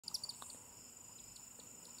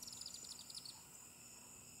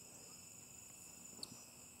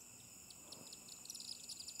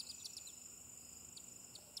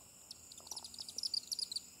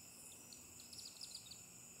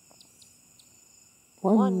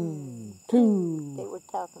One, two. They were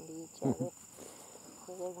talking to each other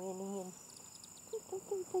before they went in.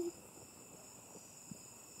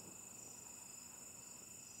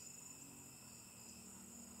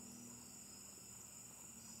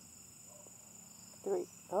 3.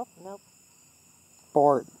 Oh, nope.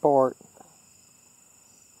 Bort.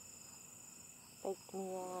 Faked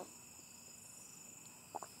me out.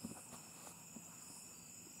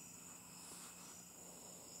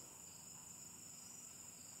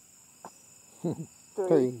 3. I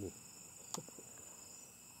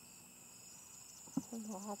don't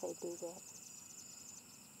know how they do that.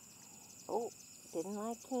 Oh, didn't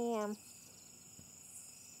like him.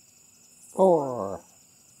 4.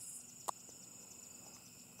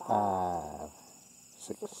 5.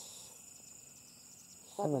 6.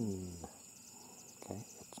 7. Okay,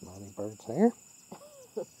 got some early birds there.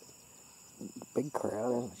 Big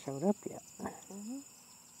crowd hasn't showed up yet.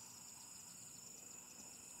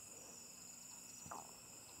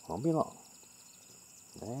 Won't be long.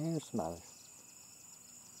 There's some others.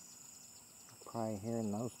 Probably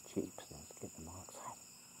hearing those cheeps. Let's get them all excited.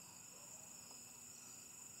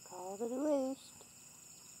 Call to the roost.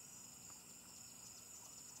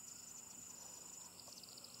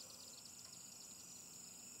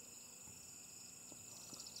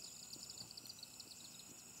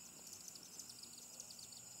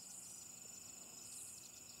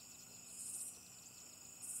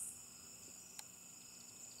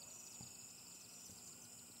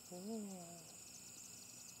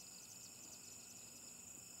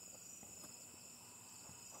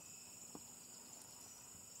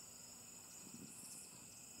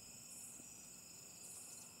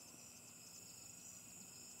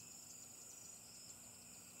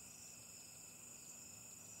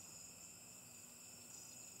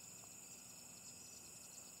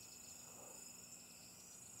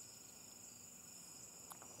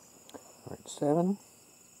 We're at 7.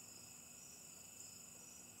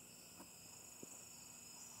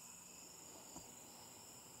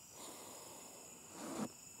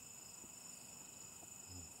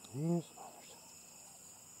 Here's some others.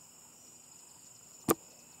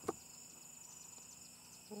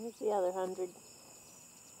 Here's the other 100.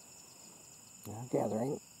 Now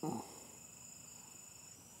gathering.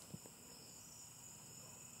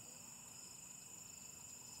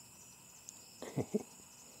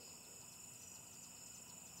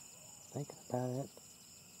 Thinking about it.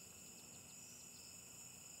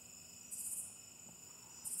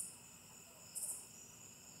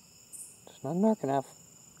 It's not dark enough.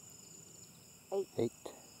 8.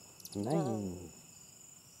 9.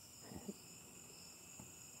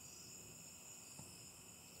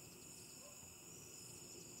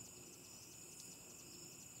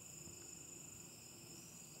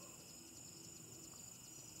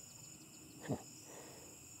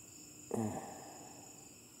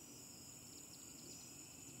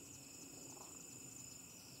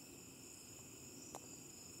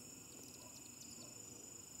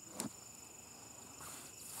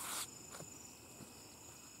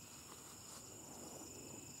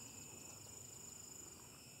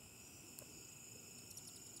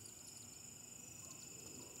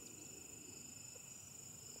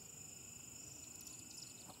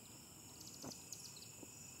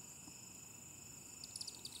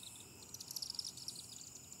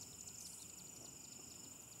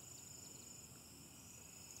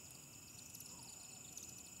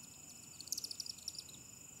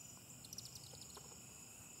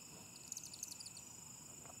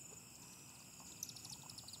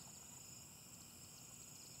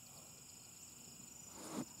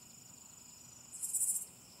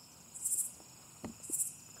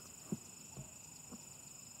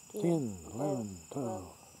 Ten, 11, 12,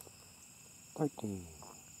 13,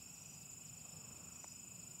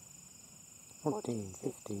 14,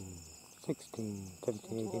 15, 16,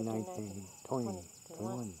 17, 18, 19, 20,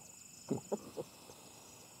 21.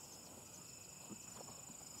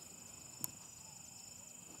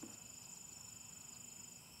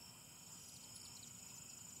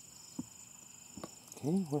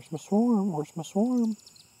 Okay, where's my swarm? Where's my swarm?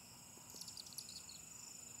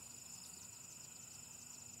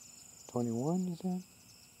 21, you said?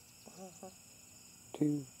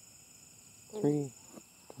 2, 3,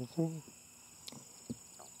 23.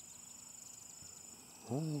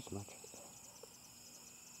 Oh, there's much.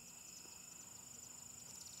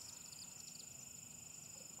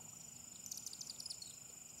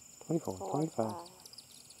 24, 25,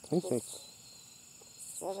 26,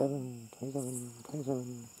 7, 27,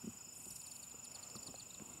 27,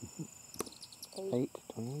 8,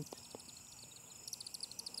 28.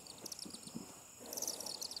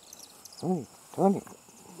 20. 20.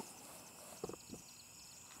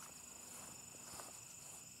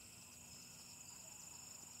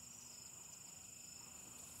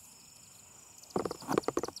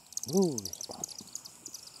 Ooh, response.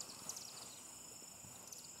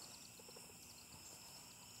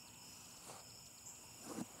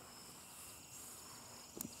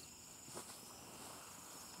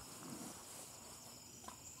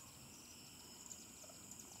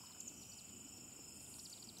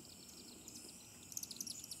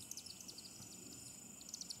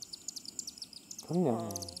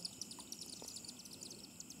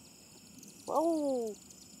 Whoa!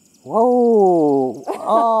 Whoa!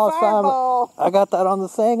 Oh, Fireball! Simon, I got that on the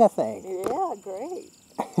thing, I think. Yeah, great.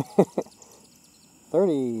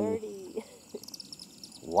 30. 30.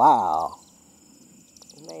 Wow.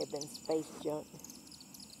 It may have been space junk.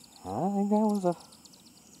 I think that was a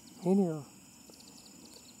meteor.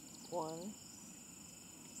 1,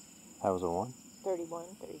 That was a 1. 31,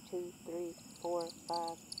 32, 3, 4,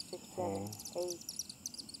 5, 6, 7, 8.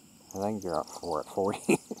 I think you're up at 40.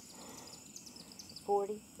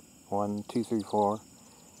 40. 1, 2, 3, 4.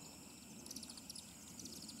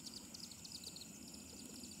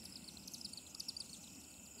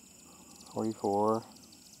 44.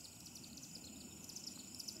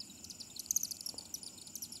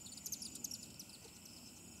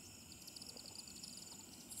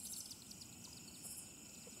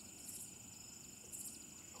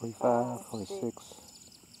 45, 46,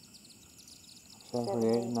 7,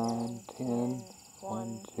 48, 9, 10,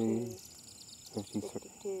 1, 2, 53,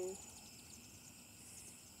 52,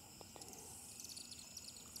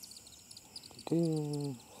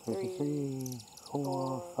 52, 53,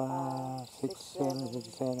 4, 5, 6, 7,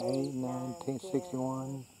 57, 8, 9, 10,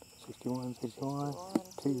 61, 61, 61,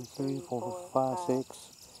 2, 3, 4, 5,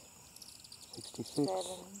 6, 66,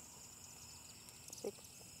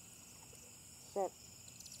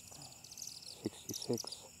 66.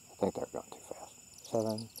 I think they're going too fast.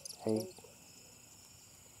 7, 8,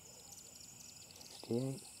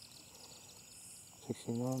 68,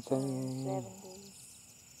 69, 70,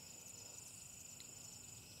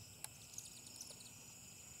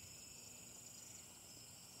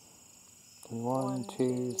 1,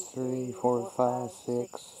 2, 3, 4, 5,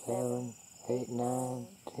 6, 7, 8, 9,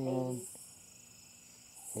 10,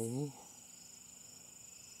 80.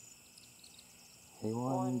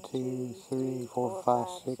 1, 2, 3, 4, 5,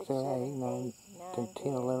 6, 7, 8, 9,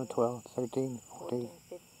 10, 11, 12, 13, 14,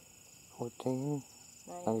 14,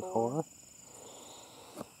 94,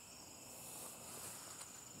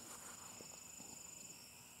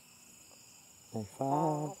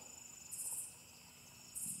 95,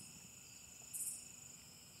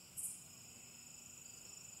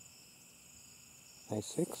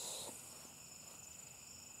 96,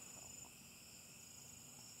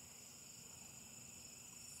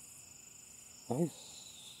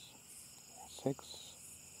 96,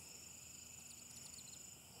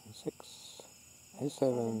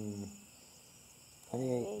 97,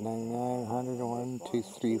 98, 99, 100, 1, 2,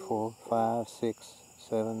 3, 4, 5, 6,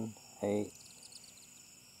 7, 8,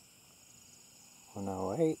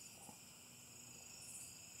 108,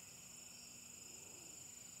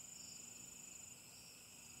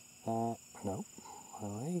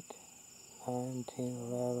 108, 9, 10,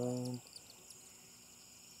 11,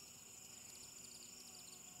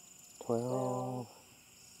 12,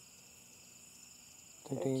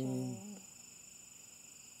 13,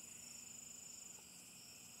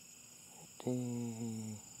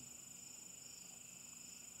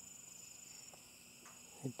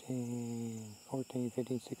 15, 14,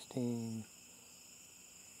 15, 16,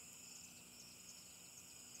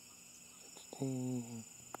 16,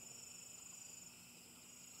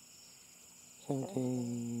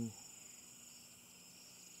 17,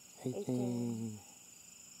 18,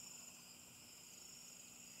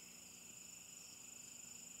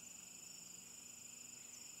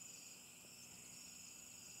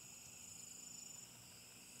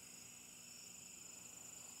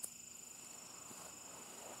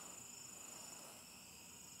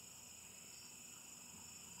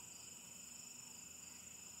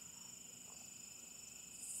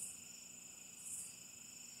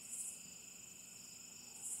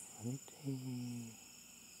 18,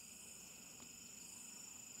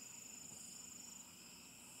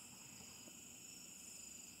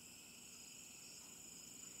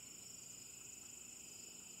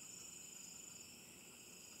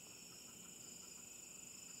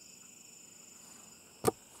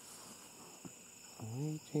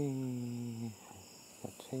 18.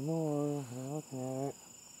 Let's see more. I'm looking at it.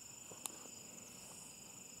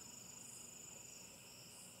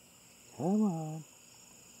 Come on.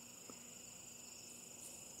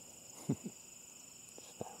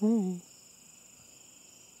 It's not ready.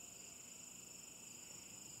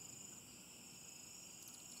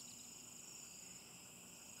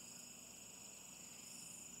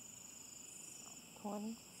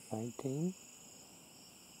 $20. 19.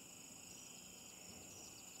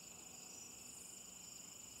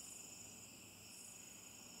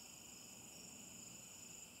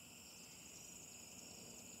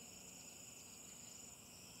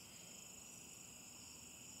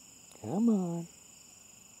 Come on.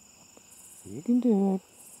 You can do it.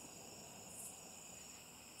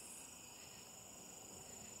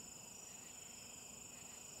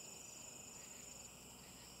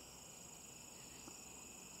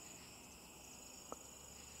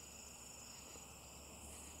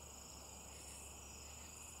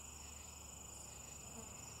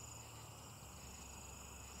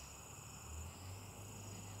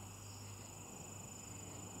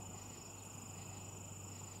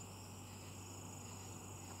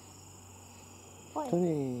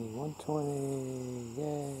 Play. 120.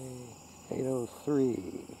 Yay.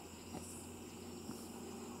 803.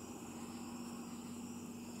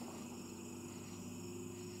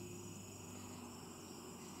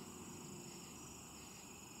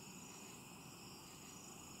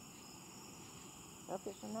 Oh,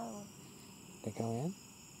 there's another one. They go in?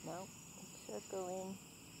 No, it should go in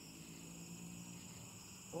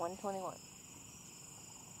 121.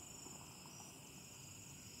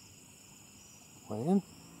 Went in?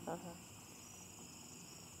 Uh-huh.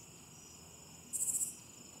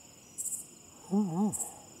 Alright.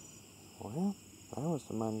 Well, that was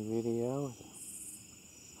the money video.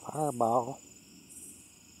 Fireball.